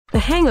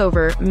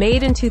Hangover,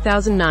 made in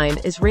 2009,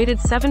 is rated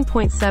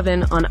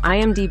 7.7 on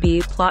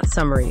IMDb. Plot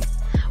summary.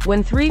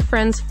 When three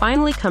friends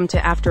finally come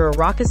to after a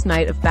raucous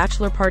night of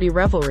bachelor party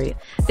revelry,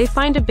 they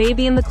find a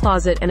baby in the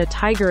closet and a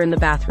tiger in the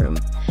bathroom.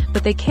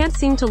 But they can't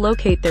seem to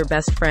locate their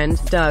best friend,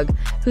 Doug,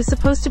 who's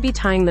supposed to be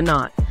tying the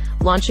knot.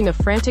 Launching a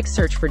frantic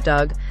search for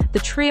Doug, the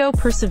trio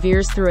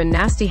perseveres through a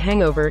nasty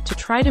hangover to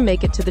try to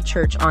make it to the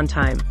church on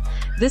time.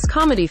 This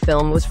comedy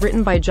film was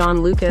written by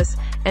John Lucas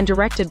and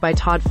directed by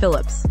Todd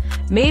Phillips.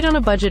 Made on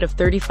a budget of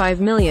 $35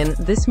 million,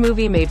 this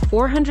movie made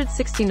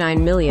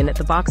 $469 million at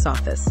the box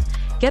office.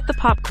 Get the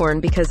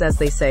popcorn because, as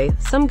they say,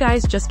 some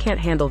guys just can't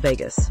handle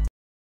Vegas.